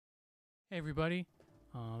Hey everybody,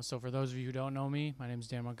 so for those of you who don't know me, my name is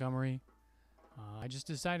Dan Montgomery. I just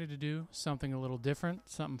decided to do something a little different,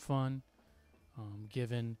 something fun,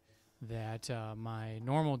 given that my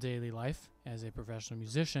normal daily life as a professional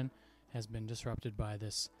musician has been disrupted by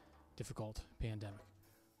this difficult pandemic.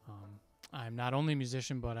 I'm not only a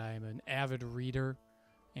musician, but I'm an avid reader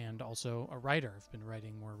and also a writer. I've been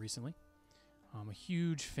writing more recently. I'm a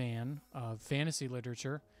huge fan of fantasy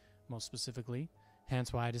literature, most specifically,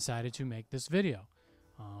 hence why I decided to make this video.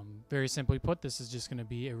 Very simply put, this is just going to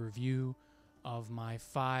be a review of my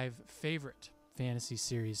 5 favorite fantasy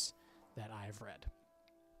series that I've read.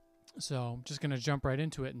 So I'm just going to jump right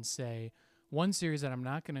into it and say one series that I'm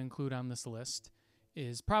not going to include on this list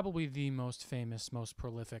is probably the most famous, most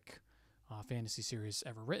prolific fantasy series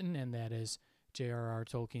ever written, and that is J.R.R.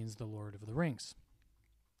 Tolkien's The Lord of the Rings.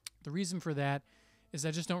 The reason for that is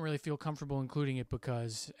I just don't really feel comfortable including it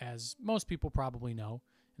because, as most people probably know,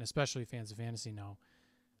 and especially fans of fantasy know,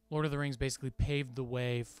 Lord of the Rings basically paved the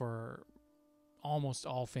way for almost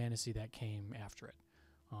all fantasy that came after it.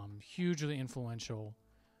 Hugely influential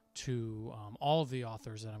to all of the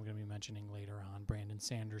authors that I'm going to be mentioning later on: Brandon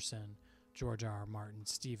Sanderson, J.R.R. Martin,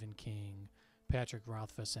 Stephen King, Patrick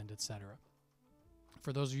Rothfuss, and etc.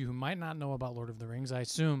 For those of you who might not know about Lord of the Rings, I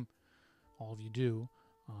assume all of you do.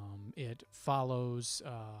 It follows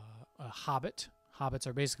a hobbit. Hobbits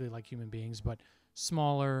are basically like human beings, but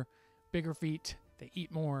smaller, bigger feet. They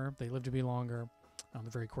eat more. They live to be longer. They're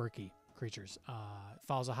very quirky creatures. It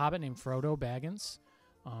follows a hobbit named Frodo Baggins.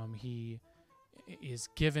 He is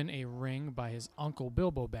given a ring by his uncle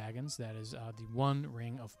Bilbo Baggins that is the one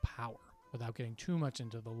ring of power. Without getting too much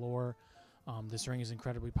into the lore, this ring is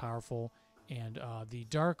incredibly powerful, and the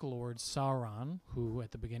Dark Lord Sauron, who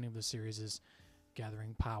at the beginning of the series is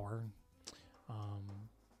gathering power,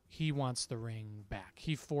 he wants the ring back.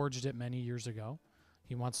 He forged it many years ago.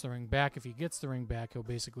 He wants the ring back. If he gets the ring back, he'll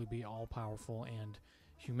basically be all-powerful, and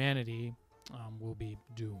humanity will be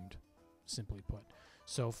doomed, simply put.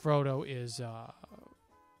 So Frodo is,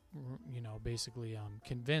 basically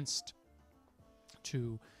convinced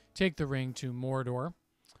to take the ring to Mordor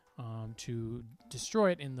to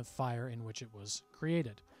destroy it in the fire in which it was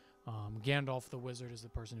created. Gandalf the Wizard is the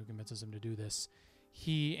person who convinces him to do this.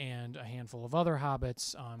 He and a handful of other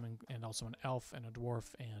hobbits, and also an elf and a dwarf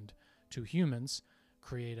and 2 humans,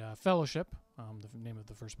 create a fellowship. The name of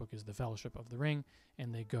the first book is The Fellowship of the Ring,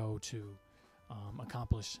 and they go to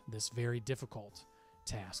accomplish this very difficult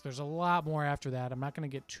task. There's a lot more after that. I'm not going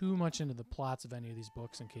to get too much into the plots of any of these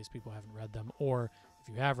books in case people haven't read them, or if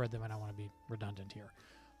you have read them, I don't want to be redundant here.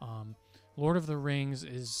 Lord of the Rings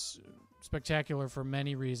is spectacular for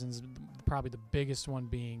many reasons, probably the biggest one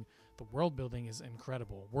being the world building is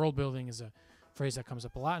incredible. World building is a phrase that comes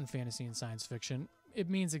up a lot in fantasy and science fiction. It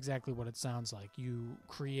means exactly what it sounds like. You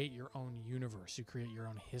create your own universe. You create your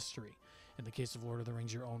own history. In the case of Lord of the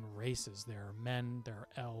Rings, your own races. There are men, there are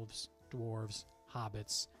elves, dwarves,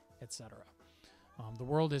 hobbits, etc. The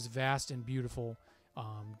world is vast and beautiful.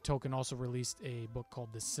 Tolkien also released a book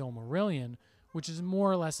called The Silmarillion, which is more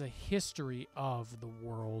or less a history of the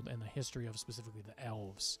world and the history of specifically the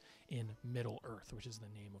elves in Middle-earth, which is the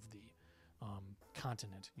name of the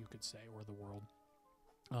continent, you could say, or the world.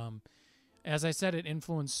 As I said, it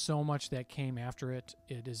influenced so much that came after it.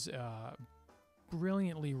 It is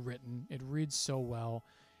brilliantly written. It reads so well.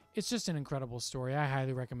 It's just an incredible story. I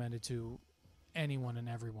highly recommend it to anyone and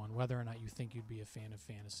everyone, whether or not you think you'd be a fan of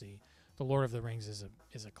fantasy. The Lord of the Rings is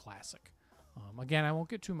a classic. Again, I won't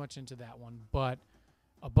get too much into that one, but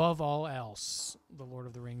above all else, The Lord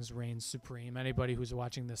of the Rings reigns supreme. Anybody who's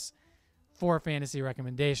watching this for fantasy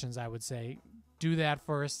recommendations, I would say do that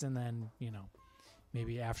first, and then,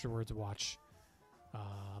 maybe afterwards watch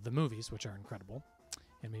the movies, which are incredible,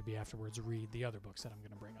 and maybe afterwards read the other books that I'm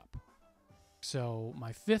going to bring up. So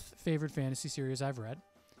my 5th favorite fantasy series I've read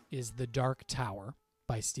is The Dark Tower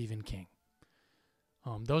by Stephen King.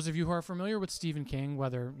 Those of you who are familiar with Stephen King,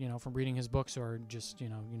 whether, from reading his books or just,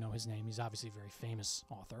 his name, he's obviously a very famous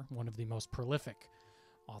author, one of the most prolific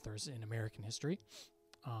authors in American history.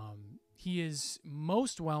 He is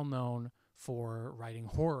most well known for writing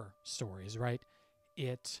horror stories, right?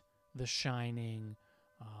 It, The Shining,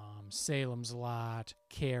 Salem's Lot,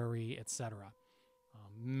 Carrie, etc.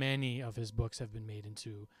 Many of his books have been made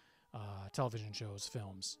into television shows,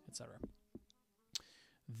 films, etc.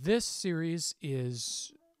 This series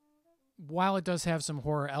is, while it does have some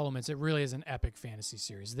horror elements, it really is an epic fantasy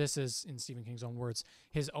series. This is, in Stephen King's own words,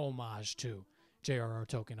 his homage to J.R.R.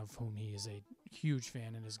 Tolkien, of whom he is a huge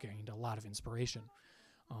fan and has gained a lot of inspiration.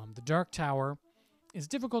 The Dark Tower is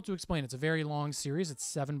difficult to explain. It's a very long series. It's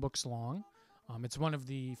 7 books long. It's one of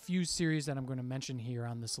the few series that I'm going to mention here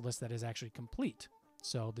on this list that is actually complete.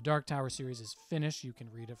 So the Dark Tower series is finished. You can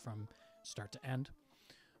read it from start to end.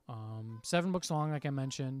 7 books long, like I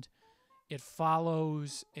mentioned. It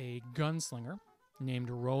follows a gunslinger named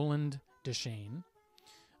Roland Deschain.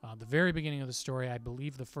 The very beginning of the story, I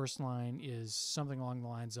believe the first line is something along the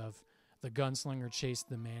lines of, the gunslinger chased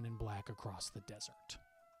the man in black across the desert.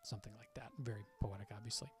 Something like that. Very poetic,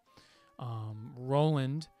 obviously.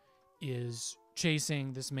 Roland is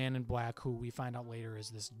chasing this man in black, who we find out later is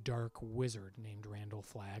this dark wizard named Randall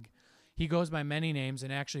Flagg. He goes by many names,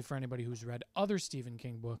 and actually for anybody who's read other Stephen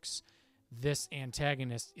King books, this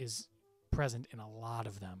antagonist is present in a lot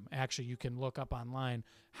of them. Actually, you can look up online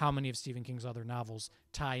how many of Stephen King's other novels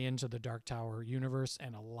tie into the Dark Tower universe,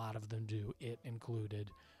 and a lot of them do. It included,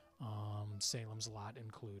 Salem's Lot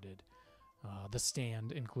included, The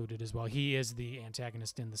Stand included as well. He is the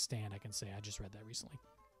antagonist in The Stand, I can say. I just read that recently.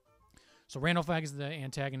 So Randall Flagg is the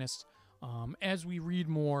antagonist. As we read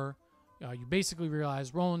more, you basically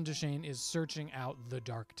realize Roland Deschain is searching out the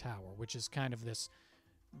Dark Tower, which is kind of this,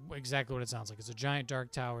 exactly what it sounds like. It's a giant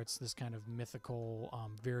dark tower. It's this kind of mythical,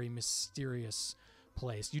 very mysterious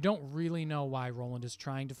place. You don't really know why Roland is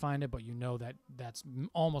trying to find it, but you know that that's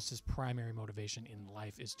almost his primary motivation in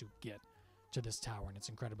life, is to get to this tower, and it's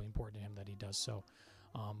incredibly important to him that he does so.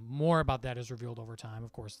 More about that is revealed over time.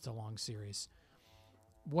 Of course, it's a long series.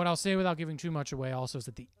 What I'll say without giving too much away also is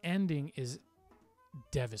that the ending is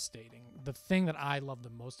devastating. The thing that I love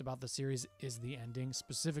the most about the series is the ending,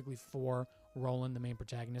 specifically for Roland, the main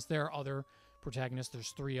protagonist. There are other protagonists.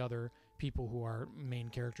 There's 3 other people who are main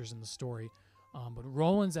characters in the story. But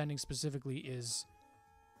Roland's ending specifically is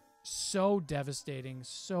so devastating,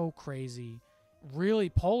 so crazy, really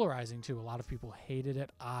polarizing too. A lot of people hated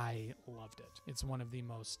it. I loved it. It's one of the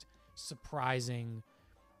most surprising,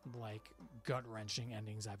 like, gut-wrenching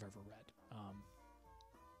endings I've ever read.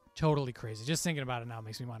 Totally crazy. Just thinking about it now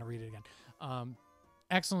makes me want to read it again.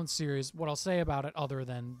 Excellent series. What I'll say about it, other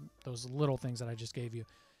than those little things that I just gave you,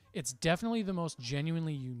 it's definitely the most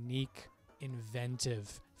genuinely unique,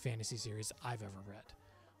 inventive fantasy series I've ever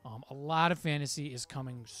read. A lot of fantasy is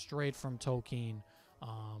coming straight from Tolkien.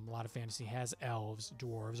 A lot of fantasy has elves,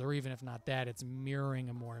 dwarves, or even if not that, it's mirroring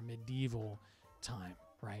a more medieval time,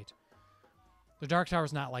 right? The Dark Tower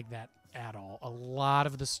is not like that at all. A lot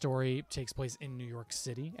of the story takes place in New York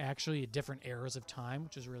City, actually, at different eras of time,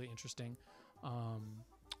 which is really interesting.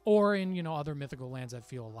 Or in, other mythical lands that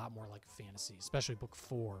feel a lot more like fantasy, especially book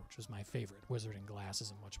 4, which was my favorite. Wizard and Glass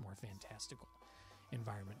is a much more fantastical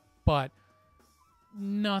environment. But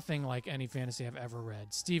nothing like any fantasy I've ever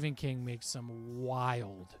read. Stephen King makes some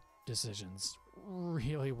wild decisions,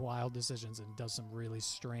 really wild decisions, and does some really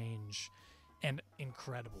strange and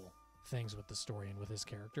incredible things with the story and with his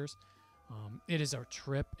characters. It is a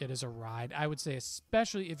trip. It is a ride. I would say,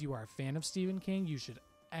 especially if you are a fan of Stephen King, you should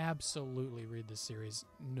absolutely read this series,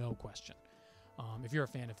 no question. If you're a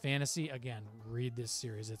fan of fantasy, again, read this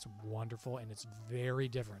series. It's wonderful, and it's very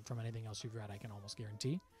different from anything else you've read, I can almost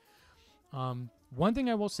guarantee. One thing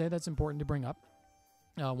I will say that's important to bring up,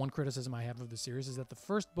 one criticism I have of the series, is that the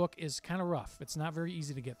first book is kind of rough. It's not very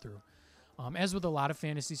easy to get through. As with a lot of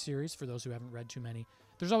fantasy series, for those who haven't read too many,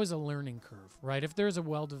 there's always a learning curve, right? If there's a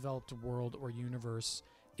well-developed world or universe,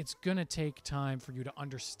 it's going to take time for you to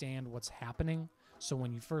understand what's happening. So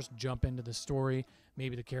when you first jump into the story,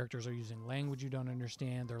 maybe the characters are using language you don't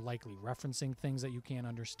understand. They're likely referencing things that you can't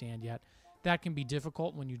understand yet. That can be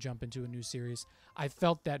difficult when you jump into a new series. I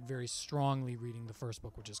felt that very strongly reading the first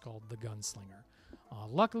book, which is called The Gunslinger.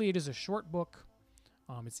 Luckily, it is a short book.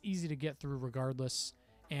 It's easy to get through regardless.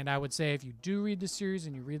 And I would say if you do read the series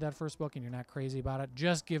and you read that first book and you're not crazy about it,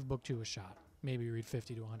 just give book 2 a shot. Maybe read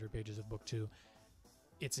 50 to 100 pages of book 2.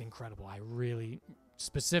 It's incredible. I really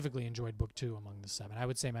specifically enjoyed book 2 among the 7. I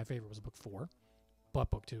would say my favorite was book 4, but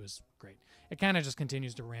book 2 is great. It kind of just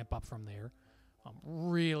continues to ramp up from there.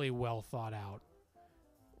 Really well thought out,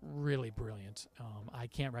 really brilliant. I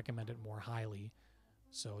can't recommend it more highly.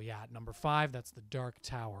 So yeah, number 5, that's The Dark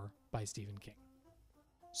Tower by Stephen King.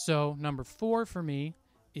 So number 4 for me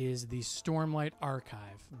is The Stormlight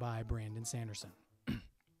Archive by Brandon Sanderson.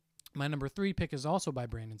 My number 3 pick is also by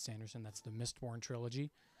Brandon Sanderson. That's the Mistborn trilogy.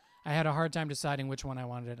 I had a hard time deciding which one I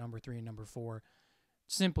wanted at number 3 and number 4.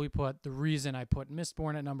 Simply put, the reason I put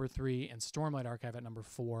Mistborn at number 3 and Stormlight Archive at number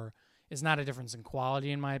 4 is not a difference in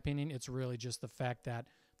quality, in my opinion. It's really just the fact that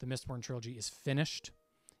the Mistborn trilogy is finished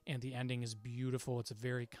and the ending is beautiful. It's a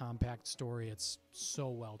very compact story. It's so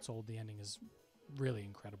well told. The ending is really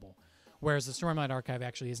incredible. Whereas the Stormlight Archive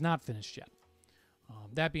actually is not finished yet.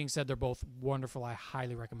 That being said, they're both wonderful. I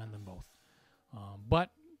highly recommend them both. But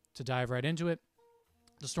to dive right into it,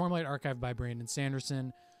 The Stormlight Archive by Brandon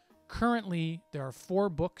Sanderson. Currently, there are 4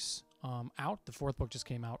 books out. The 4th book just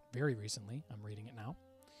came out very recently. I'm reading it now.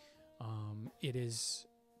 It is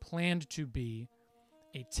planned to be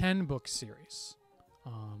a 10-book series.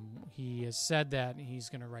 He has said that he's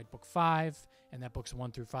going to write book 5, and that books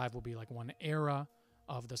 1 through 5 will be like one era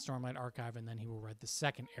of the Stormlight Archive, and then he will write the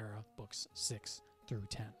second era, books 6 through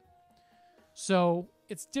 10. So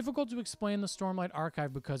it's difficult to explain the Stormlight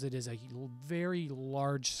Archive because it is a very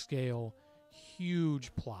large-scale,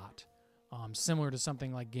 huge plot, similar to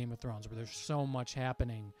something like Game of Thrones, where there's so much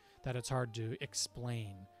happening that it's hard to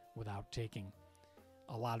explain without taking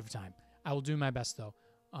a lot of time. I will do my best, though.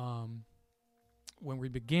 When we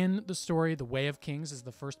begin the story, The Way of Kings is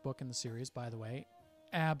the first book in the series, by the way.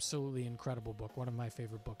 Absolutely incredible book. One of my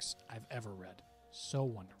favorite books I've ever read. So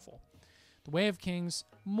wonderful. The Way of Kings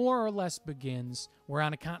more or less begins, we're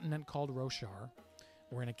on a continent called Roshar.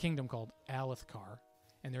 We're in a kingdom called Alethkar.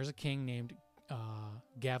 And there's a king named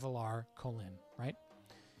Gavilar Kholin, right?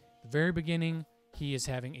 The very beginning, he is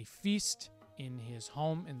having a feast in his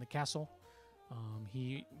home in the castle.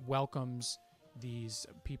 He welcomes these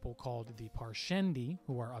people called the Parshendi,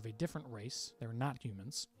 who are of a different race. They're not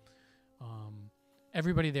humans.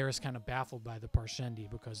 Everybody there is kind of baffled by the Parshendi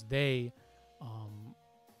because they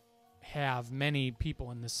have many people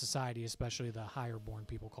in this society, especially the higher-born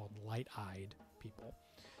people called light-eyed people,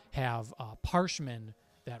 have Parshmen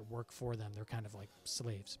that work for them. They're kind of like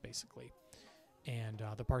slaves, basically. And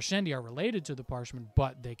the Parshendi are related to the Parshmen,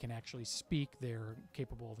 but they can actually speak. They're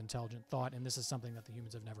capable of intelligent thought, and this is something that the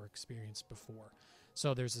humans have never experienced before.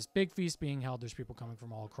 So there's this big feast being held. There's people coming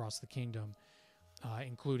from all across the kingdom,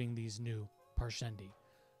 including these new Parshendi.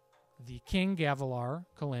 The king, Gavilar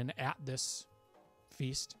Kholin, at this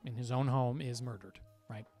feast in his own home is murdered,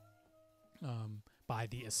 right, by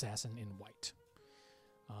the assassin in white.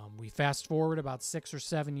 We fast forward about 6 or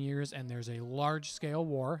 7 years, and there's a large-scale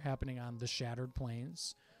war happening on the Shattered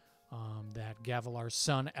Plains that Gavilar's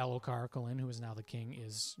son, Elhokar Kholin, who is now the king,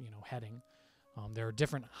 is heading. There are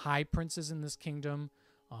different high princes in this kingdom.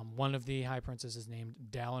 One of the high princes is named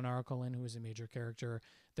Dalinar Kholin, who is a major character.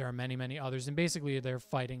 There are many, many others, and basically they're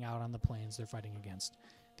fighting out on the plains. They're fighting against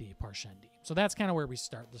the Parshendi. So that's kind of where we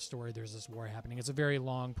start the story. There's this war happening. It's a very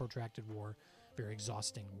long, protracted war, very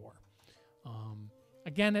exhausting war.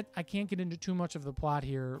 Again, I can't get into too much of the plot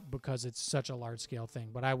here because it's such a large-scale thing,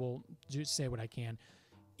 but I will just say what I can.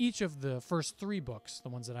 Each of the first 3 books, the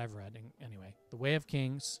ones that I've read, anyway, The Way of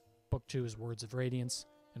Kings, Book 2 is Words of Radiance,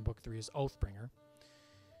 and Book 3 is Oathbringer.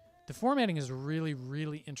 The formatting is really,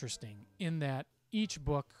 really interesting in that each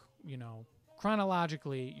book,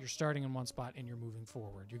 chronologically, you're starting in one spot and you're moving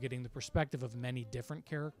forward. You're getting the perspective of many different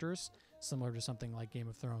characters, similar to something like Game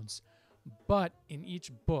of Thrones. But in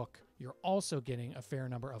each book, you're also getting a fair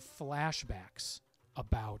number of flashbacks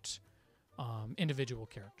about individual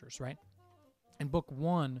characters, right? In book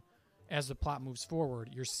 1, as the plot moves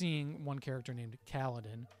forward, you're seeing one character named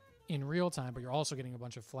Kaladin in real time, but you're also getting a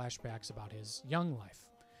bunch of flashbacks about his young life,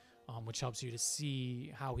 which helps you to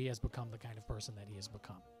see how he has become the kind of person that he has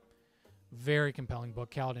become. Very compelling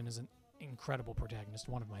book. Kaladin is an incredible protagonist,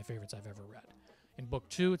 one of my favorites I've ever read. In book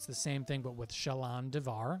 2, it's the same thing, but with Shallan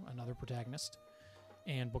Devar, another protagonist.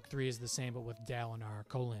 And book 3 is the same, but with Dalinar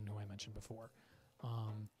Kholin, who I mentioned before.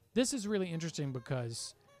 This is really interesting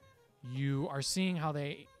because you are seeing how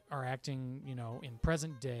they are acting, in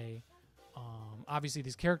present day. Obviously,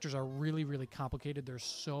 these characters are really, really complicated. They're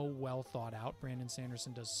so well thought out. Brandon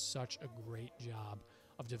Sanderson does such a great job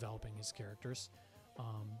of developing his characters.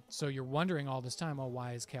 So you're wondering all this time,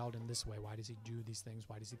 why is Kaladin this way? Why does he do these things?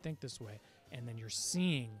 Why does he think this way? And then you're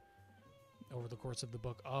seeing over the course of the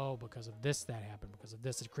book, because of this, that happened. Because of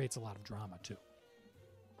this, it creates a lot of drama, too.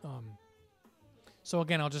 So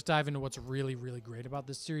again, I'll just dive into what's really, really great about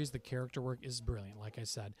this series. The character work is brilliant, like I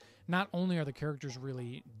said. Not only are the characters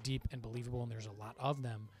really deep and believable, and there's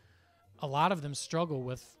a lot of them struggle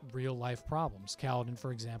with real-life problems. Kaladin,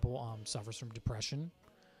 for example, suffers from depression.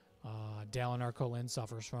 Dalinar Kholin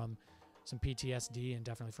suffers from some PTSD and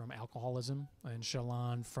definitely from alcoholism, and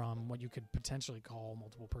Shallan from what you could potentially call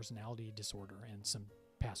multiple personality disorder and some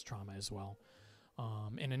past trauma as well.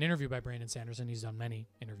 In an interview by Brandon Sanderson, he's done many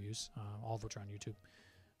interviews, all of which are on YouTube.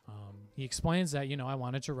 He explains that, I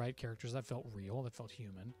wanted to write characters that felt real, that felt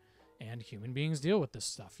human, and human beings deal with this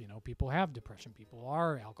stuff. People have depression, people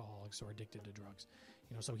are alcoholics or addicted to drugs.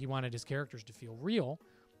 So he wanted his characters to feel real.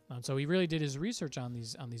 So he really did his research on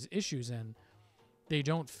these issues, and they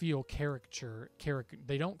don't feel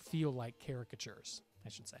they don't feel like caricatures, I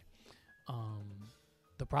should say.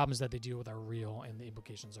 The problems that they deal with are real, and the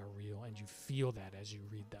implications are real, and you feel that as you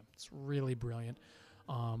read them. It's really brilliant.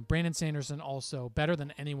 Brandon Sanderson also, better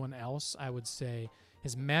than anyone else, I would say,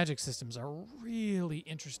 his magic systems are really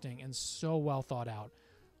interesting and so well thought out.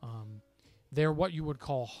 They're what you would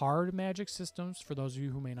call hard magic systems. For those of you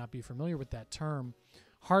who may not be familiar with that term,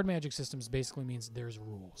 hard magic systems basically means there's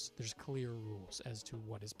rules. There's clear rules as to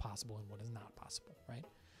what is possible and what is not possible, right?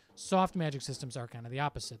 Soft magic systems are kind of the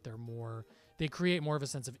opposite. They create more of a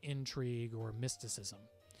sense of intrigue or mysticism.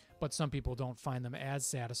 But some people don't find them as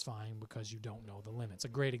satisfying because you don't know the limits. A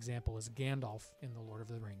great example is Gandalf in The Lord of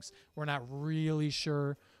the Rings. We're not really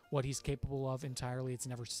sure what he's capable of entirely. It's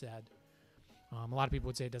never said. A lot of people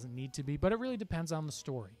would say it doesn't need to be, but it really depends on the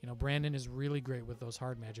story. Brandon is really great with those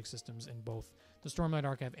hard magic systems in both the Stormlight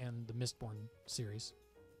Archive and the Mistborn series.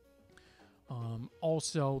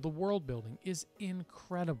 Also, the world building is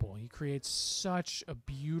incredible. He creates such a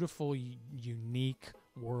beautiful, unique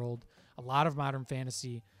world. A lot of modern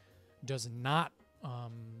fantasy does not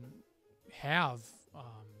have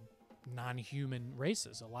non-human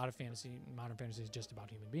races. A lot of modern fantasy is just about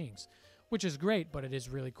human beings, which is great, but it is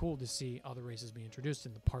really cool to see other races be introduced,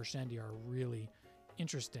 and the Parshendi are a really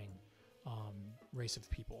interesting race of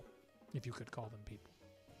people, if you could call them people.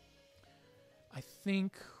 I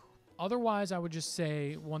think otherwise I would just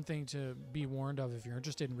say one thing to be warned of if you're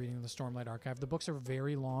interested in reading the Stormlight Archive. The books are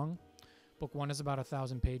very long. Book 1 is about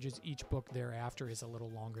 1,000 pages. Each book thereafter is a little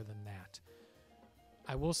longer than that.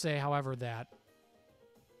 I will say, however, that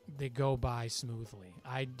they go by smoothly.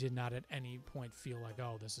 I did not at any point feel like,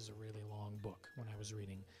 oh, this is a really long book when I was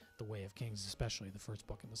reading The Way of Kings, especially the first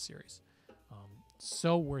book in the series.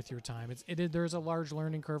 So worth your time. There's a large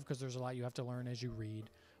learning curve because there's a lot you have to learn as you read,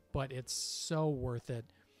 but it's so worth it.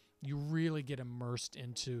 You really get immersed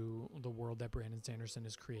into the world that Brandon Sanderson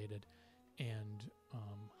has created, and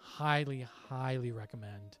highly, highly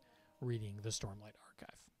recommend reading the Stormlight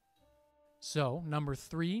Archive. So, number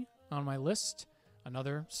 3 on my list,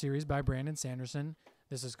 another series by Brandon Sanderson.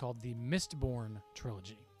 This is called the Mistborn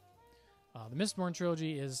Trilogy. The Mistborn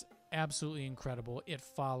Trilogy is absolutely incredible. It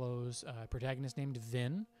follows a protagonist named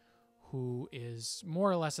Vin, who is more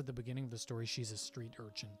or less at the beginning of the story. She's a street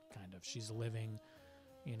urchin, kind of. She's living,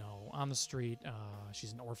 on the street.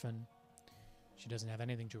 She's an orphan. She doesn't have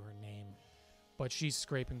anything to her name, but she's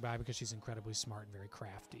scraping by because she's incredibly smart and very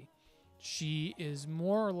crafty. She is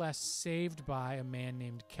more or less saved by a man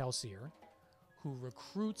named Kelsier, who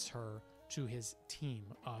recruits her to his team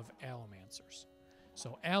of allomancers.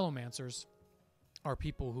 So allomancers are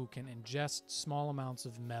people who can ingest small amounts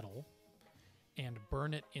of metal and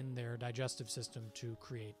burn it in their digestive system to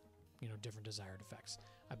create, different desired effects.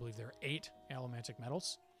 I believe there are 8 allomantic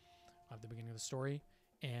metals at the beginning of the story.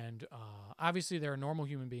 And obviously there are normal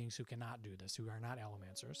human beings who cannot do this, who are not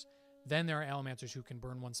allomancers. Then there are allomancers who can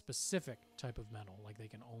burn one specific type of metal, like they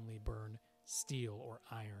can only burn steel or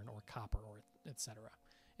iron or copper or etc.,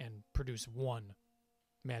 and produce one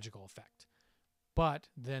magical effect. But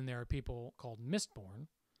then there are people called Mistborn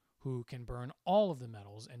who can burn all of the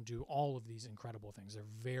metals and do all of these incredible things. They're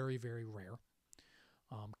very, very rare.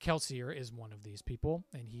 Kelsier is one of these people,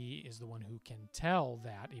 and he is the one who can tell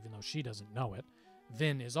that, even though she doesn't know it,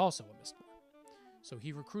 Vin is also a Mistborn. So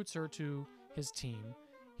he recruits her to his team.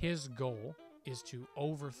 His goal is to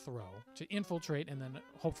infiltrate, and then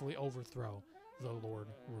hopefully overthrow the Lord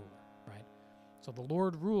Ruler, right? So the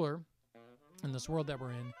Lord Ruler in this world that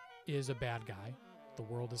we're in is a bad guy. The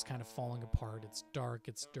world is kind of falling apart. It's dark,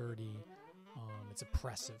 it's dirty, it's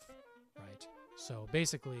oppressive, right? So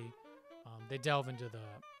basically, they delve into the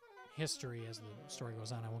history as the story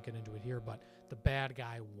goes on. I won't get into it here, but the bad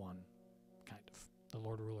guy won, kind of. The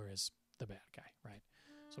Lord Ruler is the bad guy, right?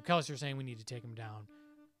 So Kelsier saying we need to take him down.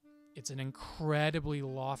 It's an incredibly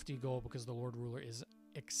lofty goal because the Lord Ruler is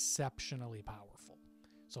exceptionally powerful.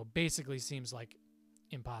 So basically seems like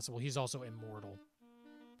impossible. He's also immortal.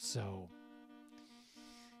 So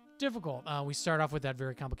difficult. We start off with that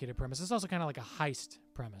very complicated premise. It's also kind of like a heist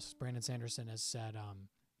premise. Brandon Sanderson has said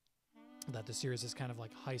that the series is kind of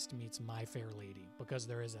like Heist meets My Fair Lady, because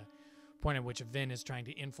there is a point at which Vin is trying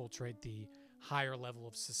to infiltrate the higher level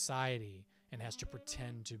of society and has to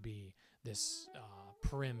pretend to be this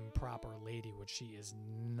prim, proper lady, which she is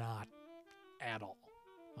not at all.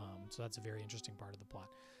 So that's a very interesting part of the plot.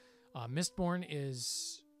 Mistborn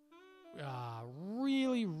is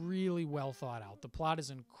really, really well thought out. The plot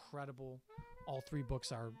is incredible. All 3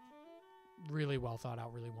 books are really well thought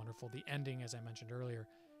out, really wonderful. The ending, as I mentioned earlier,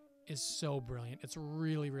 is so brilliant. It's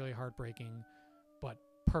really, really heartbreaking, but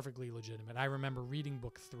perfectly legitimate. I remember reading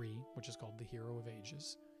book 3, which is called The Hero of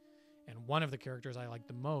Ages, and one of the characters I liked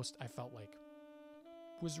the most, I felt like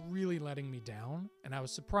was really letting me down, and I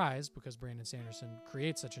was surprised because Brandon Sanderson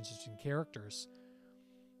creates such interesting characters,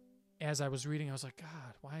 as I was reading, I was like,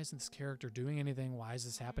 God, why isn't this character doing anything? Why is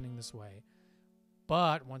this happening this way?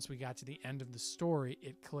 But once we got to the end of the story,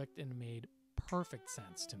 it clicked and made perfect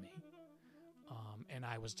sense to me. And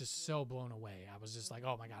I was just so blown away. I was just like,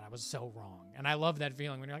 oh my God, I was so wrong. And I love that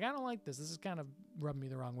feeling when you're like, I don't like this. This is kind of rubbing me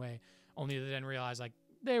the wrong way. Only to then realize like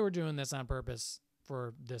they were doing this on purpose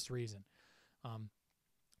for this reason.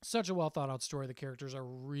 Such a well thought out story. The characters are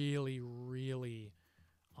really, really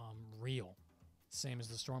real. Same as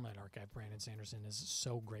the Stormlight archive. Brandon Sanderson is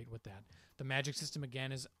so great with that. The magic system,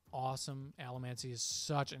 again, is awesome. Allomancy is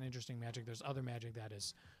such an interesting magic. There's other magic that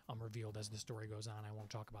is revealed as the story goes on. I won't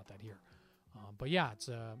talk about that here. But yeah, it's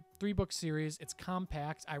a 3-book series. It's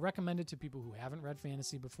compact. I recommend it to people who haven't read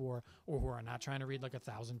fantasy before or who are not trying to read like a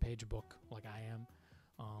 1,000-page book like I am.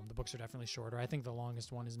 The books are definitely shorter. I think the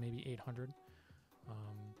longest one is maybe 800.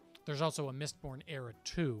 There's also a Mistborn Era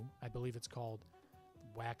 2. I believe it's called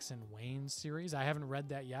Wax and Wane series. I haven't read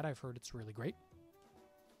that yet. I've heard it's really great.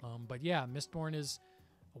 But yeah, Mistborn is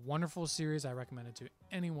a wonderful series. I recommend it to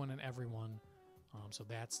anyone and everyone. So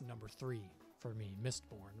that's number 3 for me,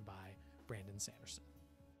 Mistborn by Brandon Sanderson.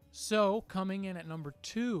 So coming in at number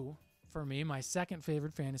 2 for me, my second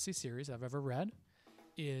favorite fantasy series I've ever read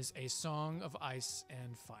is A Song of Ice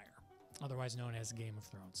and Fire, otherwise known as Game of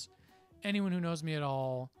Thrones. Anyone who knows me at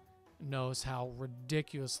all knows how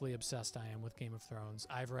ridiculously obsessed I am with Game of Thrones.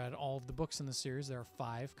 I've read all of the books in the series. There are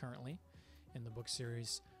 5 currently in the book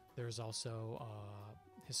series. There's also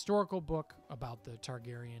a historical book about the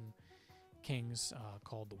Targaryen kings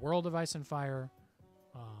called The World of Ice and Fire.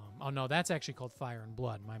 Oh no, that's actually called Fire and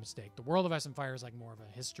Blood. My mistake. The World of Ice and Fire is like more of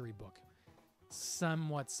a history book,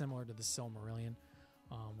 somewhat similar to the Silmarillion,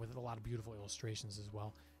 with a lot of beautiful illustrations as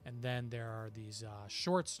well. And then there are these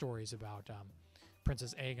short stories about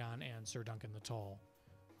Princess Aegon and Sir Duncan the Tall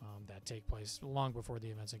that take place long before the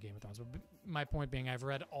events of Game of Thrones. But my point being, I've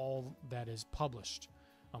read all that is published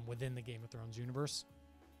within the Game of Thrones universe.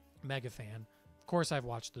 Mega fan. Of course, I've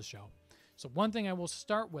watched the show. So one thing I will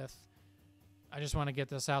start with, I just want to get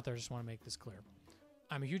this out there. I just want to make this clear.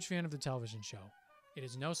 I'm a huge fan of the television show. It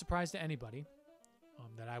is no surprise to anybody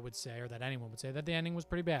that I would say, or that anyone would say, that the ending was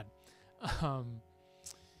pretty bad.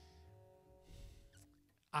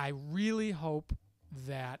 I really hope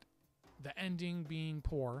that the ending being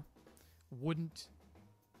poor wouldn't,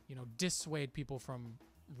 dissuade people from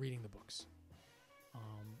reading the books.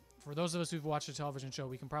 For those of us who've watched the television show,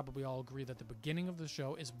 we can probably all agree that the beginning of the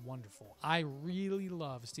show is wonderful. I really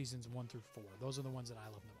love seasons 1 through 4. Those are the ones that I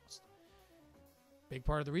love the most. Big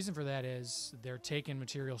part of the reason for that is they're taking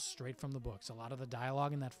material straight from the books. A lot of the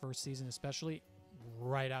dialogue in that first season, especially,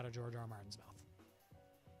 right out of J.R.R. Martin's mouth.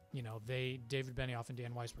 David Benioff and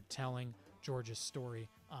Dan Weiss were telling George's story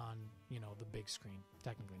on, the big screen.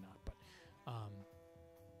 Technically not, but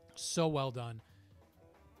so well done.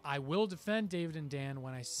 I will defend David and Dan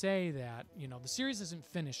when I say that, the series isn't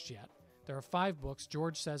finished yet. There are 5 books.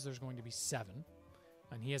 George says there's going to be 7,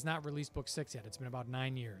 and he has not released book 6 yet. It's been about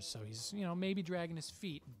 9 years, so he's, maybe dragging his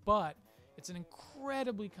feet, but it's an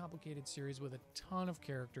incredibly complicated series with a ton of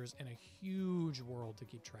characters and a huge world to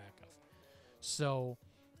keep track of. So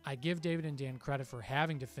I give David and Dan credit for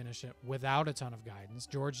having to finish it without a ton of guidance.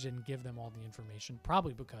 George didn't give them all the information,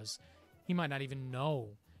 probably because he might not even know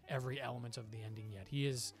every element of the ending yet. He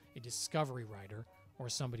is a discovery writer, or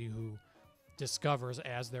somebody who discovers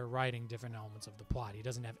as they're writing different elements of the plot. He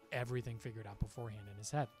doesn't have everything figured out beforehand in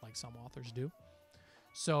his head like some authors do.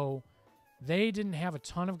 So they didn't have a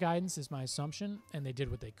ton of guidance is my assumption, and they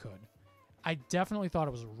did what they could. I definitely thought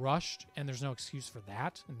it was rushed, and there's no excuse for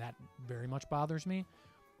that, and that very much bothers me.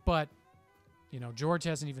 But, George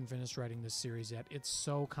hasn't even finished writing this series yet. It's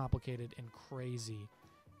so complicated and crazy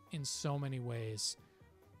in so many ways.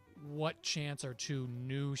 What chance are 2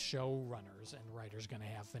 new showrunners and writers going to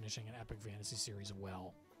have finishing an epic fantasy series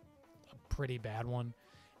well? A pretty bad one.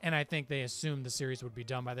 And I think they assumed the series would be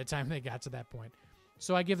done by the time they got to that point.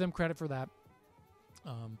 So I give them credit for that.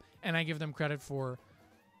 And I give them credit for,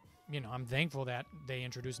 I'm thankful that they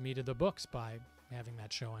introduced me to the books by having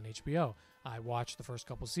that show on HBO. I watched the first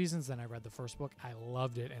couple seasons, then I read the first book. I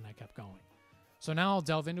loved it, and I kept going. So now I'll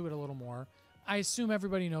delve into it a little more. I assume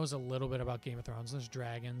everybody knows a little bit about Game of Thrones. There's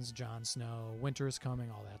dragons, Jon Snow, winter is coming,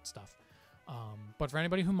 all that stuff. But for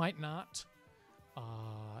anybody who might not,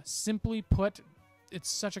 simply put, it's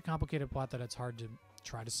such a complicated plot that it's hard to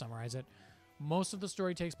try to summarize it. Most of the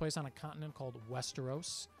story takes place on a continent called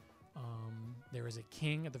Westeros. There is a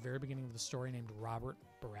king at the very beginning of the story named Robert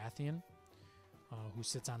Baratheon, who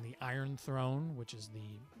sits on the Iron Throne, which is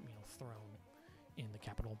the throne in the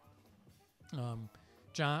capital.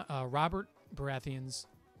 Robert Baratheon's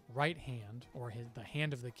right hand, or the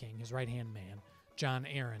hand of the king, his right-hand man, Jon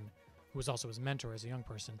Arryn, who was also his mentor as a young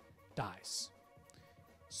person, dies.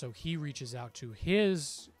 So he reaches out to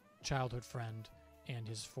his childhood friend and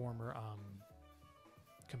his former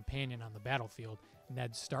companion on the battlefield,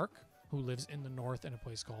 Ned Stark, who lives in the north in a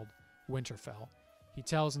place called Winterfell. He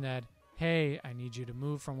tells Ned, hey, I need you to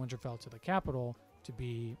move from Winterfell to the capital to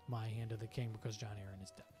be my hand of the king because Jon Arryn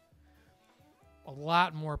is dead. A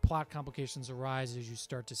lot more plot complications arise as you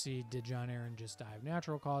start to see, did Jon Arryn just die of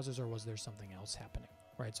natural causes or was there something else happening?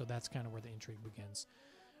 Right, so that's kind of where the intrigue begins.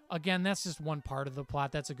 Again, that's just one part of the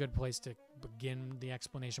plot. That's a good place to begin the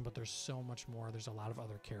explanation, but there's so much more. There's a lot of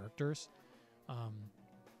other characters.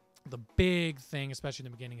 The big thing, especially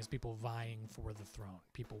in the beginning, is people vying for the throne,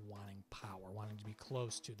 people wanting power, wanting to be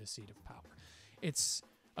close to the seat of power. It's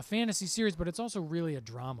a fantasy series, but it's also really a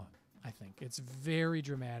drama, I think. It's very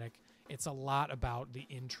dramatic. It's a lot about the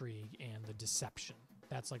intrigue and the deception.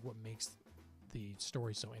 That's like what makes the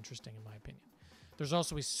story so interesting, in my opinion. There's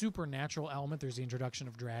also a supernatural element. There's the introduction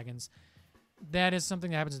of dragons. That is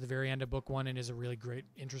something that happens at the very end of book 1 and is a really great,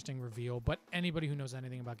 interesting reveal. But anybody who knows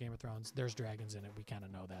anything about Game of Thrones, there's dragons in it. We kind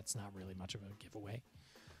of know that's not really much of a giveaway.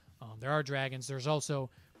 There are dragons. There's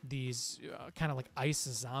also these kind of like ice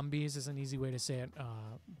zombies is an easy way to say it.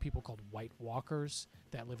 People called White Walkers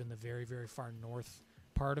that live in the very, very far north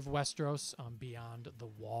part of Westeros, beyond the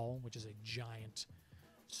Wall, which is a giant,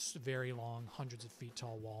 very long, hundreds of feet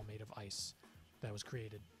tall wall made of ice that was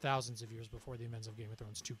created thousands of years before the events of Game of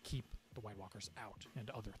Thrones to keep the White Walkers out and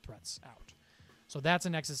other threats out. So that's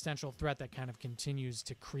an existential threat that kind of continues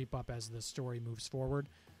to creep up as the story moves forward.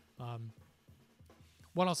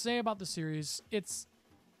 What I'll say about the series, it's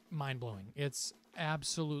mind-blowing. It's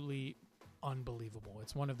absolutely unbelievable.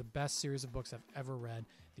 It's one of the best series of books I've ever read.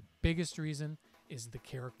 The biggest reason is the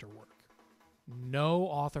character work. No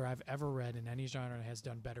author I've ever read in any genre has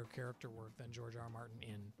done better character work than George R.R. Martin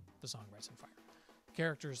in The Song of Ice and Fire.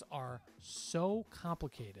 Characters are so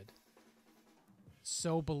complicated,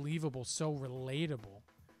 so believable, so relatable.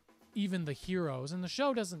 Even the heroes, and the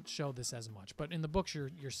show doesn't show this as much, but in the books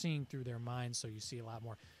you're seeing through their minds, so you see a lot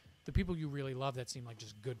more. The people you really love that seem like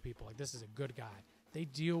just good people, like this is a good guy, they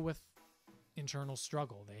deal with internal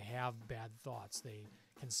struggle. They have bad thoughts. They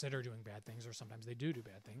consider doing bad things, or sometimes they do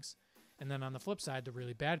bad things. And then on the flip side, the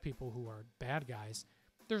really bad people who are bad guys,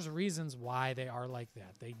 there's reasons why they are like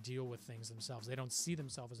that. They deal with things themselves. They don't see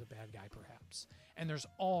themselves as a bad guy, perhaps. And there's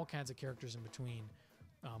all kinds of characters in between,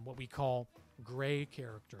 what we call gray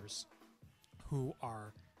characters, who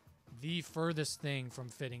are the furthest thing from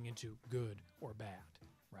fitting into good or bad,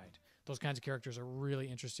 right? Those kinds of characters are really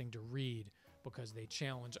interesting to read because they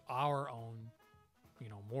challenge our own,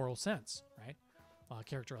 moral sense, right? A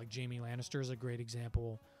character like Jaime Lannister is a great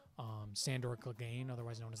example. Sandor Clegane,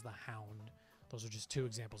 otherwise known as the Hound. Those are just two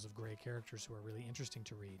examples of gray characters who are really interesting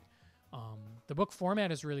to read. The book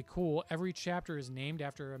format is really cool. Every chapter is named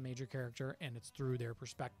after a major character, and it's through their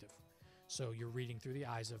perspective. So you're reading through the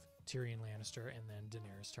eyes of Tyrion Lannister and then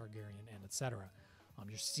Daenerys Targaryen and etc.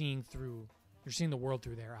 You're seeing the world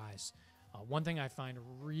through their eyes. One thing I find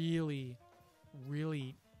really,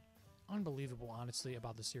 really unbelievable, honestly,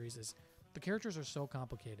 about the series is the characters are so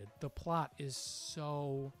complicated. The plot is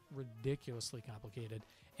so ridiculously complicated,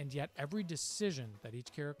 and yet every decision that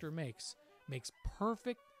each character makes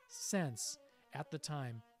perfect sense at the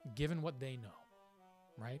time, given what they know,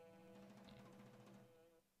 right?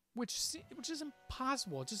 Which is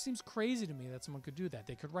impossible. It just seems crazy to me that someone could do that.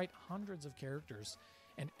 They could write hundreds of characters,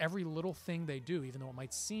 and every little thing they do, even though it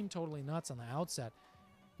might seem totally nuts on the outset,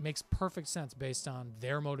 makes perfect sense based on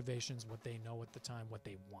their motivations, what they know at the time, what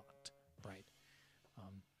they want, right?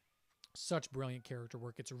 Such brilliant character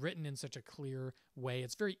work. It's written in such a clear way.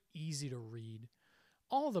 It's very easy to read.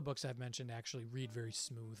 All the books I've mentioned actually read very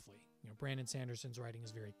smoothly. Brandon Sanderson's writing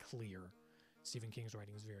is very clear. Stephen King's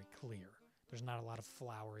writing is very clear. There's not a lot of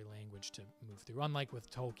flowery language to move through, unlike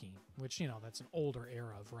with Tolkien, which, that's an older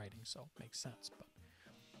era of writing, so it makes sense. But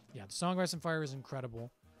yeah, The Song of Ice and Fire is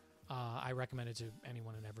incredible. I recommend it to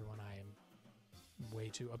anyone and everyone. I am way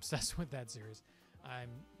too obsessed with that series. I'm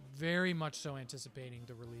very much so anticipating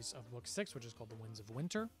the release of Book 6, which is called The Winds of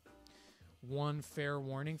Winter. One fair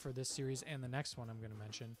warning for this series and the next one I'm going to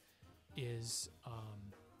mention is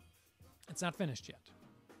it's not finished yet.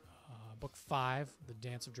 Book 5, The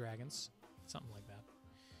Dance of Dragons, something like that,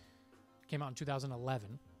 came out in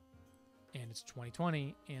 2011, and it's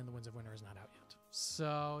 2020, and The Winds of Winter is not out yet.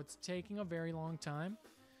 So it's taking a very long time.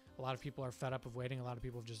 A lot of people are fed up of waiting. A lot of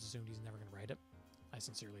people have just assumed he's never going to write it. I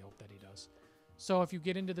sincerely hope that he does. So if you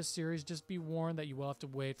get into this series, just be warned that you will have to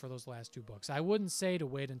wait for those last 2 books. I wouldn't say to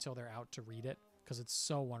wait until they're out to read it, because it's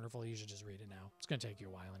so wonderful. You should just read it now. It's going to take you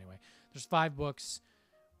a while anyway. There's 5 books,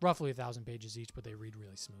 roughly 1,000 pages each, but they read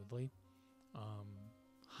really smoothly.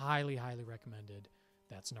 Highly, highly recommended.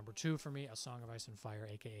 That's number 2 for me, A Song of Ice and Fire,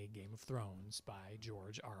 a.k.a. Game of Thrones by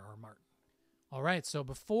George R.R. Martin. All right, so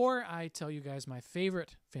before I tell you guys my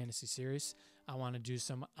favorite fantasy series, I want to do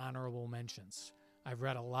some honorable mentions. I've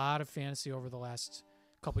read a lot of fantasy over the last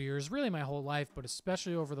couple years, really my whole life, but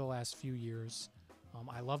especially over the last few years.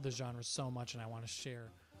 I love the genre so much, and I want to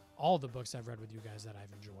share all the books I've read with you guys that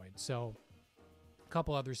I've enjoyed. So a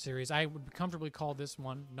couple other series. I would comfortably call this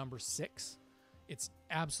one number 6. It's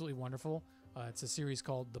absolutely wonderful. It's a series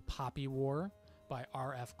called The Poppy War by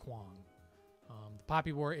R.F. Kuang. The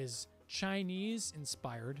Poppy War is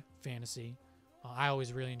Chinese-inspired fantasy. I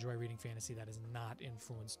always really enjoy reading fantasy that is not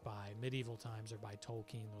influenced by medieval times or by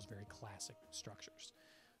Tolkien, those very classic structures.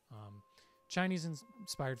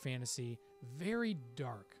 Chinese-inspired fantasy, very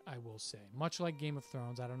dark, I will say. Much like Game of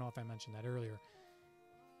Thrones, I don't know if I mentioned that earlier.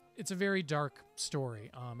 It's a very dark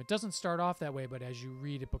story. It doesn't start off that way, but as you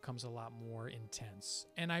read, it becomes a lot more intense.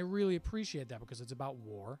 And I really appreciate that because it's about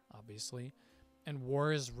war, obviously. And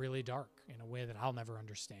war is really dark in a way that I'll never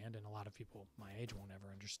understand, and a lot of people my age won't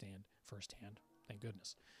ever understand firsthand. Thank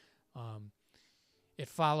goodness. It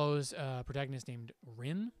follows a protagonist named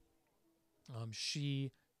Rin.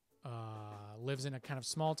 She lives in a kind of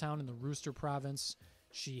small town in the Rooster province.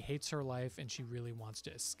 She hates her life, and she really wants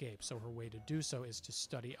to escape. So her way to do so is to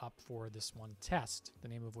study up for this one test, the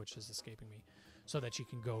name of which is escaping me, so that she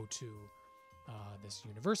can go to this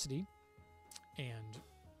university and,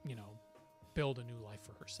 build a new life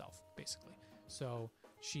for herself, basically. So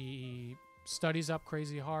she studies up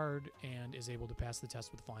crazy hard and is able to pass the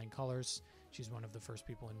test with flying colors. She's one of the first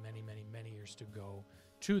people in many, many, many years to go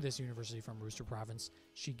to this university from Rooster Province.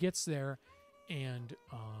 She gets there, and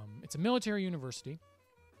it's a military university,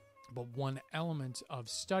 but one element of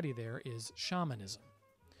study there is shamanism.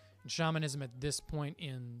 And shamanism at this point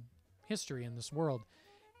in history, in this world,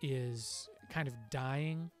 is kind of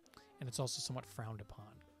dying, and it's also somewhat frowned upon.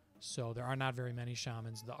 So there are not very many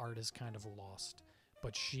shamans. The art is kind of lost.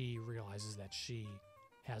 But she realizes that she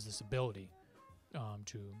has this ability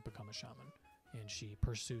to become a shaman, and she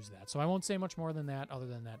pursues that. So I won't say much more than that, other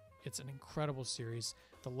than that it's an incredible series.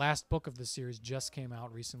 The last book of the series just came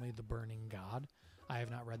out recently, The Burning God. I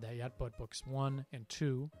have not read that yet, but books 1 and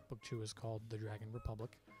 2, book 2 is called The Dragon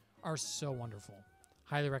Republic, are so wonderful.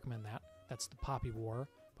 Highly recommend that. That's The Poppy War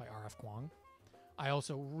by R.F. Kuang. I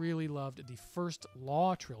also really loved the first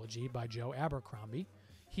Law trilogy by Joe Abercrombie.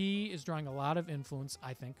 He is drawing a lot of influence,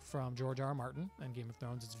 I think, from George R.R. Martin and Game of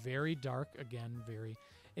Thrones. It's very dark, again,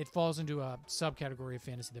 it falls into a subcategory of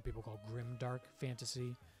fantasy that people call grimdark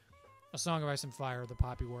fantasy. A Song of Ice and Fire, The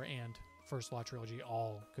Poppy War, and First Law trilogy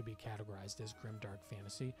all could be categorized as grimdark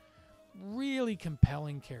fantasy. Really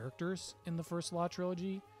compelling characters in the First Law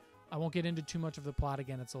trilogy. I won't get into too much of the plot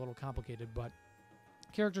again, it's a little complicated, but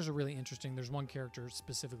characters are really interesting. There's one character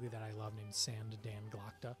specifically that I love named Dan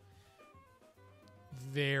Glokta.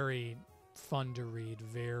 Very fun to read,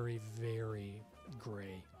 very, very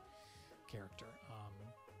gray character.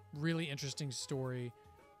 Really interesting story,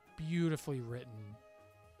 beautifully written.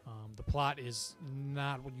 The plot is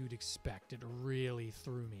not what you'd expect. It really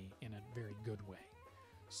threw me in a very good way.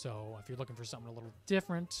 So if you're looking for something a little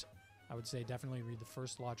different, I would say definitely read the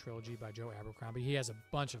First Law trilogy by Joe Abercrombie. He has a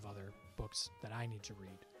bunch of other books that I need to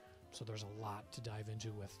read, so there's a lot to dive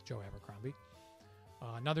into with Joe Abercrombie.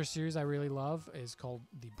 Another series I really love is called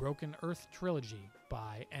The Broken Earth Trilogy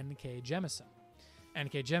by N.K. Jemisin.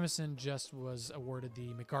 N.K. Jemisin just was awarded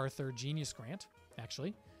the MacArthur Genius Grant,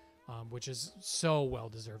 actually, which is so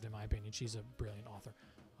well-deserved in my opinion. She's a brilliant author.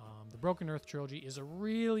 The Broken Earth Trilogy is a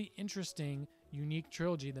really interesting, unique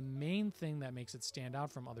trilogy. The main thing that makes it stand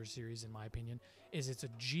out from other series, in my opinion, is it's a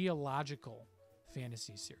geological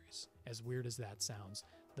fantasy series. As weird as that sounds,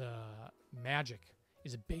 the magic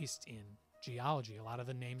is based in geology. A lot of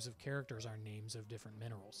the names of characters are names of different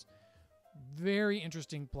minerals. Very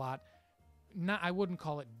interesting plot. I wouldn't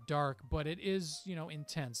call it dark, but it is,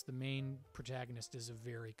 intense. The main protagonist is a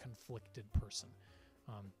very conflicted person.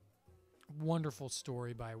 Wonderful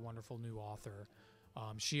story by a wonderful new author.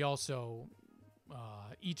 She also,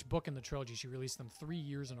 each book in the trilogy, she released them 3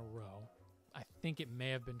 years in a row. I think it may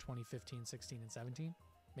have been 2015, 16, and 17,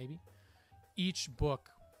 maybe. Each book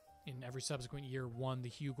in every subsequent year won the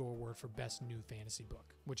Hugo Award for Best New Fantasy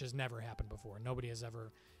Book, which has never happened before. Nobody has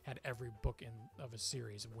ever had every book of a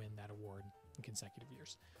series win that award in consecutive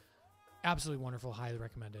years. Absolutely wonderful, highly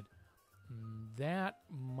recommended. That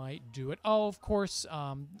might do it. Oh, of course,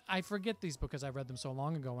 I forget these because I read them so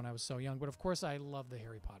long ago when I was so young, but of course I love the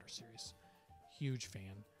Harry Potter series. Huge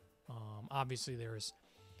fan. Obviously there's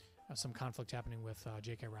some conflict happening with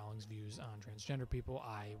J.K. Rowling's views on transgender people.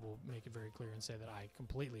 I will make it very clear and say that I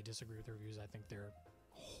completely disagree with her views. I think they're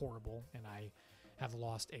horrible, and I have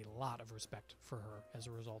lost a lot of respect for her as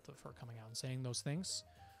a result of her coming out and saying those things.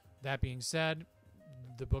 That being said,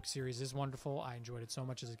 the book series is wonderful. I enjoyed it so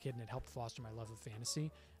much as a kid, and it helped foster my love of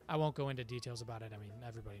fantasy. I won't go into details about it. I mean,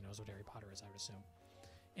 everybody knows what Harry Potter is, I would assume.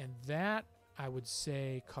 And that, I would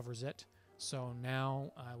say, covers it. So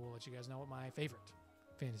now I will let you guys know what my favorite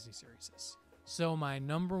fantasy series is. So my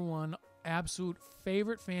number one absolute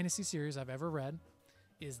favorite fantasy series I've ever read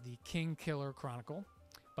is the Kingkiller Chronicle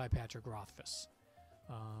by Patrick Rothfuss.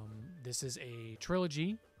 This is a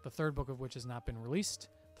trilogy, the third book of which has not been released.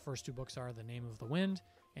 The first two books are The Name of the Wind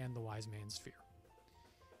and The Wise Man's Fear.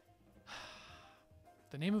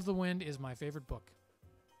 The Name of the Wind is my favorite book,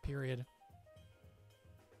 period.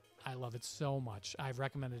 I love it so much. I've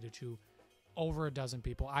recommended it to over a dozen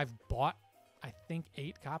people. I've bought, I think,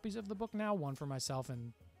 8 copies of the book now, one for myself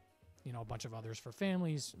and, you know, a bunch of others for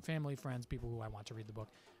family, friends, people who I want to read the book,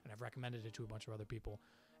 and I've recommended it to a bunch of other people.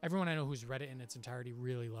 Everyone I know who's read it in its entirety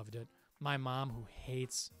really loved it. My mom, who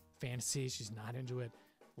hates fantasy, she's not into it,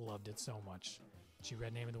 loved it so much. She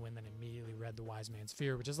read Name of the Wind, then immediately read The Wise Man's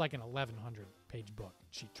Fear, which is like an 1,100-page book.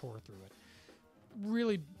 She tore through it.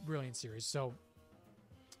 Really brilliant series. So,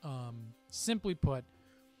 simply put,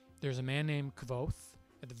 there's a man named Kvothe.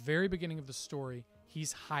 At the very beginning of the story,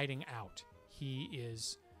 he's hiding out. He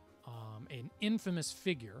is an infamous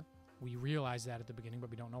figure. We realize that at the beginning,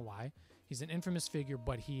 but we don't know why. He's an infamous figure,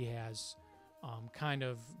 but he has kind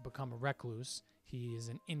of become a recluse. He is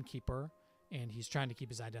an innkeeper, and he's trying to keep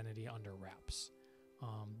his identity under wraps.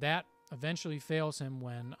 That eventually fails him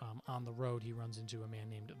when, on the road, he runs into a man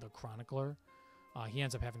named the Chronicler. He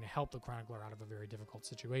ends up having to help the Chronicler out of a very difficult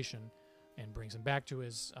situation and brings him back to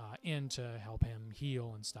his inn to help him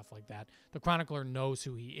heal and stuff like that. The Chronicler knows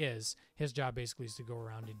who he is. His job basically is to go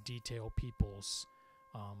around and detail people's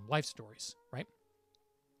life stories, right?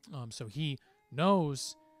 So he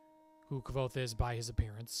knows who Kvothe is by his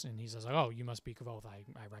appearance, and he says, like, oh, you must be Kvothe.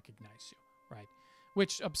 I recognize you, right?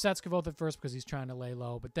 Which upsets Kvothe at first because he's trying to lay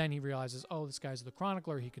low, but then he realizes, oh, this guy's the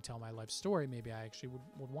Chronicler. He could tell my life story. Maybe I actually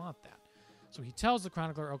would want that. So he tells the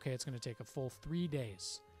Chronicler, okay, it's going to take a full 3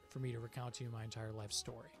 days for me to recount to you my entire life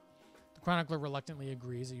story. The Chronicler reluctantly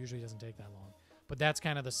agrees. It usually doesn't take that long. But that's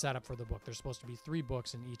kind of the setup for the book. There's supposed to be 3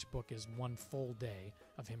 books, and each book is 1 full day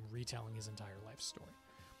of him retelling his entire life story.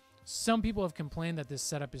 Some people have complained that this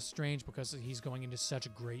setup is strange because he's going into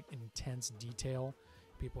such great, intense detail.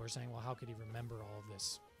 People are saying, well, how could he remember all of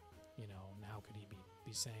this? You know, and how could he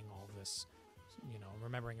be saying all of this, you know,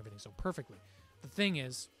 remembering everything so perfectly? The thing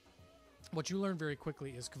is, what you learn very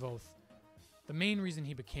quickly is Kvothe, the main reason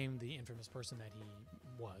he became the infamous person that he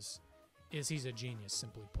was, is he's a genius,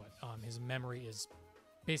 simply put. His memory is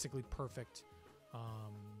basically perfect.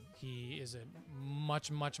 He is a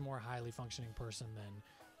much, much more highly functioning person than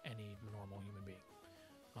any normal human being.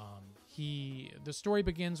 The story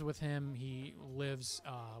begins with him. He lives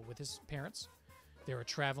with his parents. They're a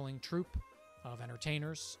traveling troupe of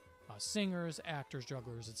entertainers, singers, actors,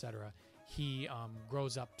 jugglers, etc. He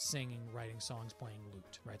grows up singing, writing songs, playing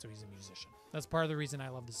lute, right? So he's a musician. That's part of the reason I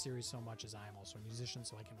love the series so much, is I am also a musician,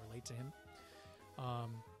 so I can relate to him.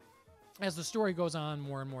 As the story goes on,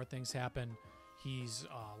 more and more things happen. He's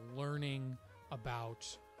learning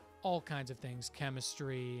about all kinds of things,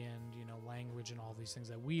 chemistry and, you know, language and all these things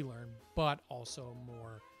that we learn, but also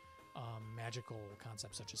more magical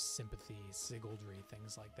concepts such as sympathy, sigildry,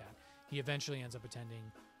 things like that. He eventually ends up attending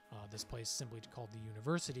this place simply called the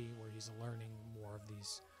University, where he's learning more of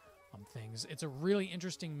these things. It's a really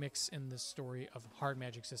interesting mix in this story of hard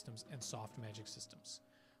magic systems and soft magic systems.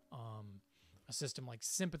 A system like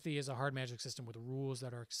sympathy is a hard magic system with rules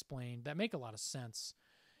that are explained that make a lot of sense.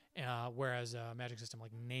 Whereas a magic system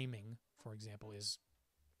like naming, for example, is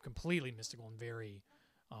completely mystical and very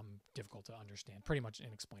difficult to understand, pretty much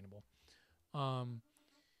inexplainable.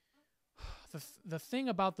 The thing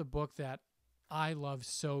about the book that I love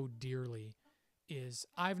so dearly is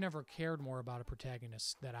I've never cared more about a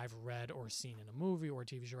protagonist that I've read or seen in a movie or a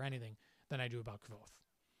TV show or anything than I do about Kvothe.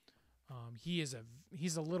 He's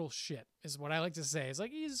a little shit, is what I like to say. It's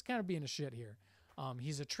like he's kind of being a shit here.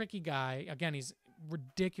 He's a tricky guy. Again, he's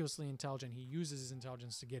ridiculously intelligent. He uses his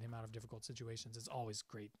intelligence to get him out of difficult situations. It's always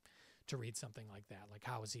great to read something like that. Like,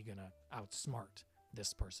 how is he going to outsmart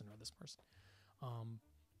this person or this person?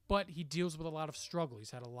 But he deals with a lot of struggle.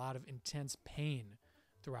 He's had a lot of intense pain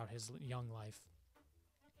throughout his young life.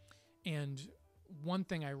 And one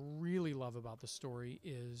thing I really love about the story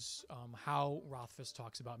is how Rothfuss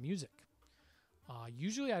talks about music.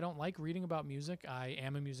 Usually I don't like reading about music. I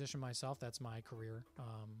am a musician myself. That's my career.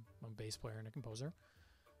 I'm a bass player and a composer.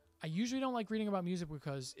 I usually don't like reading about music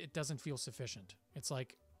because it doesn't feel sufficient. It's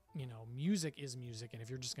like, music is music, and if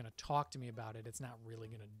you're just going to talk to me about it, it's not really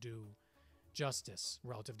going to do justice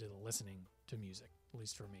relative to the listening to music, at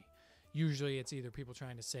least for me. Usually it's either people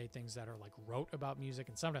trying to say things that are like rote about music,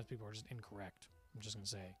 and sometimes people are just incorrect. I'm just going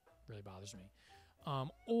to say, it really bothers me.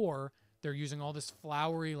 Or they're using all this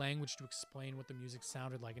flowery language to explain what the music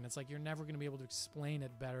sounded like, and it's like you're never going to be able to explain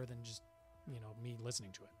it better than just, me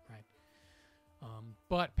listening to it, right?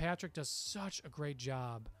 But Patrick does such a great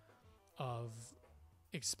job of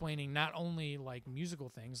explaining not only like musical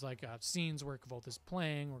things, like scenes where Kvothe is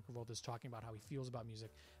playing, or Kvothe is talking about how he feels about music.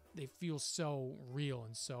 They feel so real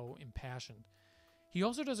and so impassioned. He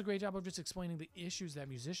also does a great job of just explaining the issues that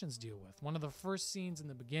musicians deal with. One of the first scenes in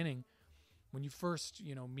the beginning, when you first,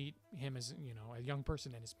 meet him as, a young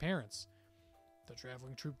person and his parents, the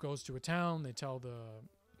traveling troupe goes to a town. They tell the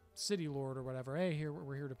city lord or whatever, hey,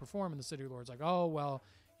 we're here to perform. And the city lord's like, oh, well,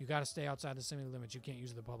 you got to stay outside the city limits. You can't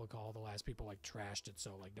use the public hall. The last people like trashed it,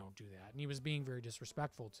 so like don't do that. And he was being very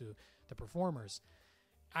disrespectful to the performers.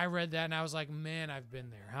 I read that and I was like, man, I've been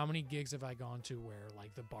there. How many gigs have I gone to where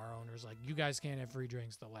like the bar owner's like, you guys can't have free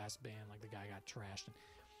drinks? The last band, like the guy got trashed. And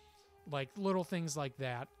like little things like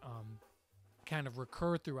that kind of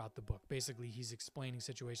recur throughout the book. Basically, he's explaining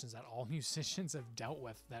situations that all musicians have dealt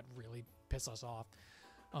with that really piss us off.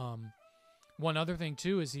 One other thing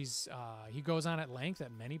too is he goes on at length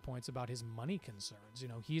at many points about his money concerns.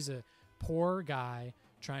 He's a poor guy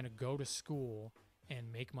trying to go to school and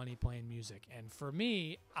make money playing music. And for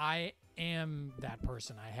me, I am that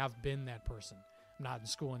person. I have been that person. I'm not in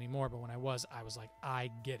school anymore, but when I was like, I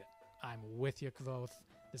get it. I'm with you, Kvothe.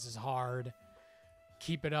 This is hard.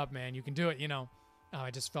 Keep it up, man. You can do it.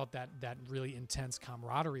 I just felt that really intense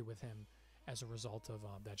camaraderie with him as a result of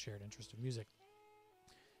that shared interest of music.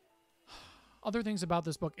 Other things about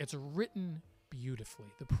this book, it's written beautifully.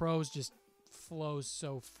 The prose just flows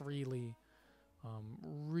so freely.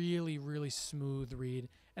 Really, really smooth read.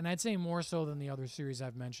 And I'd say more so than the other series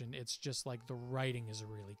I've mentioned, it's just like the writing is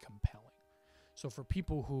really compelling. So for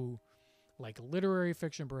people who like literary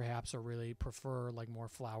fiction perhaps, or really prefer like more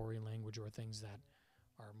flowery language or things that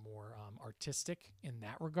are more artistic in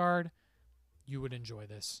that regard, you would enjoy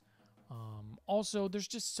this. Also, there's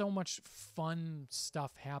just so much fun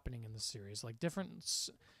stuff happening in the series, like different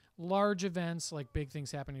large events, like big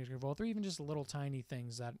things happening to Kvothe, or even just little tiny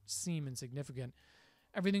things that seem insignificant.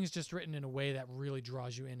 Everything is just written in a way that really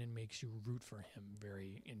draws you in and makes you root for him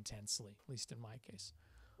very intensely, at least in my case.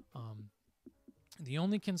 The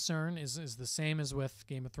only concern is the same as with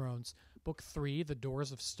Game of Thrones. Book 3, The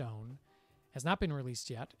Doors of Stone, has not been released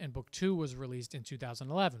yet, and Book 2 was released in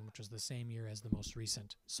 2011, which was the same year as the most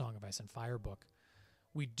recent Song of Ice and Fire book.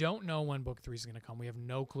 We don't know when Book 3 is going to come. We have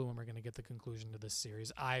no clue when we're going to get the conclusion to this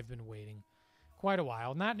series. I've been waiting quite a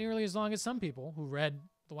while, not nearly as long as some people who read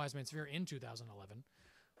The Wise Man's Fear in 2011,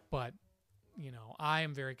 but, I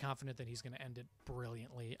am very confident that he's going to end it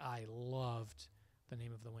brilliantly. I loved The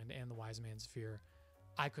Name of the Wind and The Wise Man's Fear.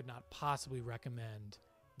 I could not possibly recommend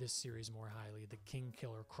this series more highly, The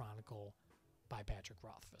Kingkiller Chronicle by Patrick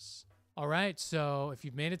Rothfuss. All right, so if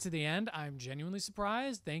you've made it to the end, I'm genuinely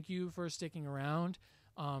surprised. Thank you for sticking around.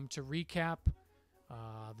 To recap,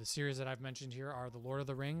 the series that I've mentioned here are The Lord of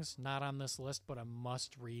the Rings, not on this list, but a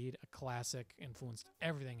must-read, a classic, influenced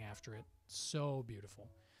everything after it. So beautiful.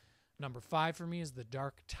 Number 5 for me is The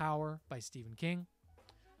Dark Tower by Stephen King.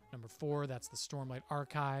 Number 4, that's The Stormlight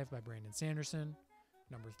Archive by Brandon Sanderson.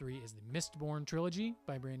 Number 3 is the Mistborn Trilogy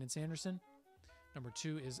by Brandon Sanderson. Number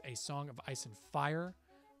 2 is A Song of Ice and Fire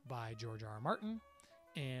by J.R.R. Martin.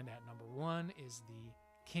 And at number 1 is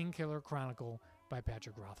the Kingkiller Chronicle by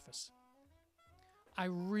Patrick Rothfuss. I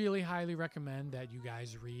really highly recommend that you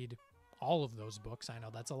guys read all of those books. I know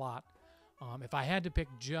that's a lot. If I had to pick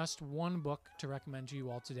just one book to recommend to you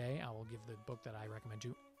all today, I will give the book that I recommend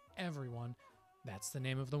to everyone. That's The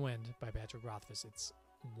Name of the Wind by Patrick Rothfuss. It's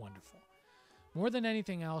wonderful. More than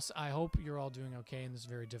anything else, I hope you're all doing okay in this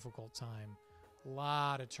very difficult time. A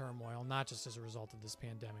lot of turmoil, not just as a result of this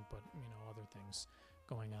pandemic, but other things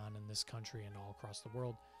going on in this country and all across the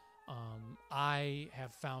world. I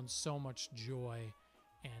have found so much joy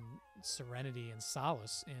and serenity and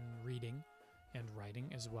solace in reading and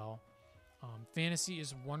writing as well. Fantasy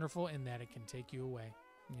is wonderful in that it can take you away.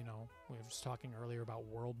 We were just talking earlier about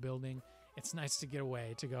world building. It's nice to get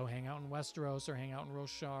away, to go hang out in Westeros or hang out in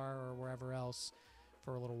Roshar or wherever else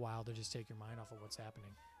for a little while, to just take your mind off of what's happening,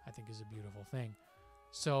 I think is a beautiful thing.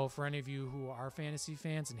 So for any of you who are fantasy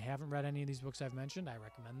fans and haven't read any of these books I've mentioned, I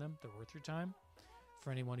recommend them. They're worth your time.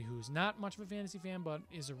 For anyone who's not much of a fantasy fan but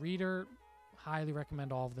is a reader, highly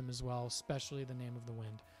recommend all of them as well, especially The Name of the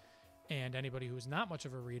Wind. And anybody who's not much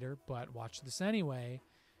of a reader but watched this anyway,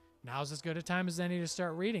 now's as good a time as any to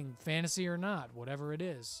start reading, fantasy or not, whatever it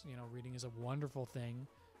is. You know, reading is a wonderful thing.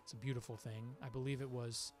 It's a beautiful thing. I believe it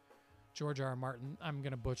was J.R.R. Martin. I'm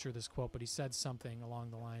going to butcher this quote, but he said something along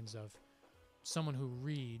the lines of, someone who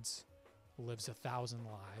reads lives 1,000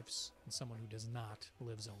 lives, and someone who does not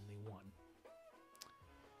lives only one.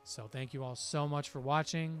 So thank you all so much for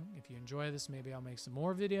watching. If you enjoy this, maybe I'll make some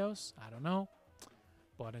more videos. I don't know.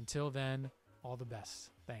 But until then, all the best.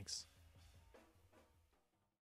 Thanks.